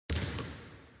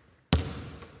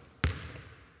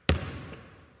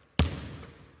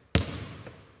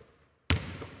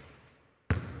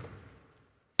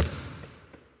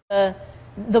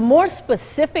The more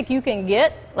specific you can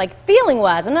get, like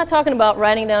feeling-wise, I'm not talking about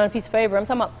writing down on a piece of paper, I'm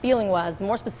talking about feeling-wise, the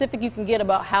more specific you can get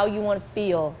about how you want to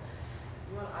feel.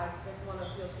 I just want to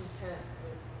feel content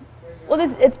with where you're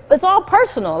Well, it's all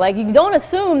personal. Like, you don't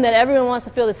assume that everyone wants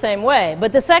to feel the same way.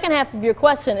 But the second half of your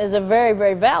question is a very,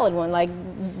 very valid one. Like,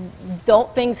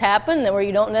 don't things happen where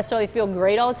you don't necessarily feel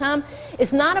great all the time?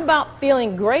 It's not about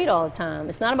feeling great all the time.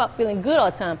 It's not about feeling good all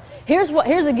the time. Here's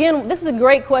again, this is a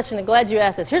great question. I'm glad you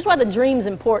asked this. Here's why the dream's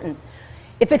important.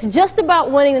 If it's just about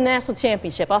winning the national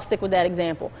championship, I'll stick with that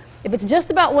example. If it's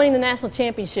just about winning the national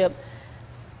championship,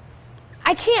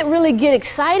 I can't really get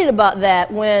excited about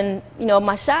that when, you know,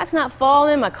 my shot's not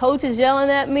falling, my coach is yelling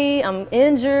at me, I'm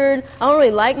injured, I don't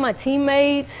really like my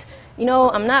teammates, you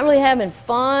know, I'm not really having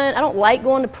fun, I don't like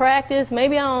going to practice,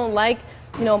 maybe I don't like,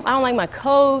 you know, I don't like my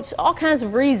coach, all kinds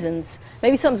of reasons.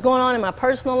 Maybe something's going on in my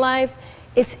personal life.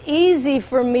 It's easy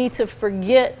for me to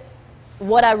forget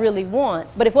what I really want.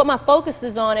 But if what my focus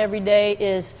is on every day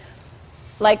is,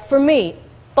 like for me,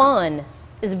 fun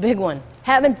is a big one.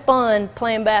 Having fun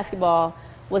playing basketball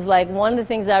was like one of the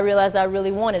things I realized I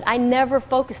really wanted. I never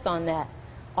focused on that.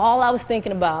 All I was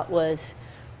thinking about was,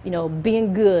 you know,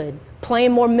 being good,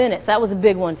 playing more minutes. That was a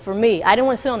big one for me. I didn't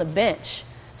want to sit on the bench.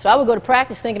 So I would go to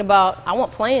practice thinking about, I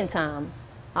want playing time.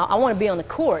 I want to be on the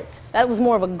court. That was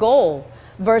more of a goal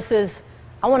versus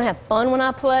I want to have fun when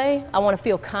I play. I want to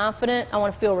feel confident. I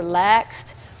want to feel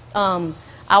relaxed. I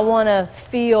want to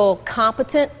feel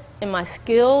competent in my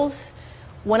skills.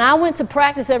 When I went to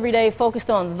practice every day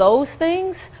focused on those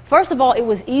things, first of all, it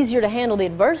was easier to handle the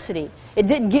adversity. It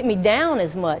didn't get me down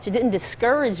as much. It didn't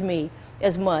discourage me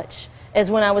as much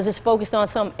as when I was just focused on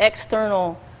some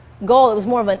external goal. It was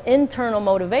more of an internal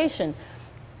motivation.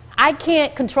 I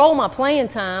can't control my playing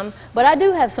time, but I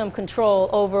do have some control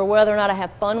over whether or not I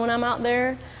have fun when I'm out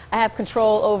there. I have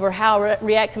control over how I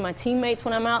react to my teammates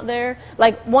when I'm out there.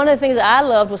 Like, one of the things that I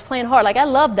loved was playing hard. Like, I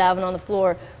loved diving on the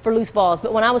floor for loose balls,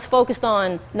 but when I was focused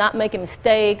on not making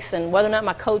mistakes and whether or not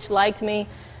my coach liked me,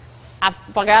 I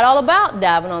forgot all about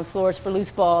diving on floors for loose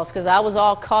balls because I was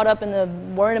all caught up in the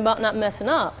worrying about not messing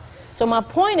up. So my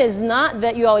point is not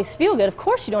that you always feel good. Of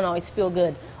course you don't always feel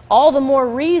good. All the more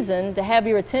reason to have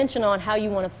your attention on how you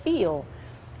want to feel.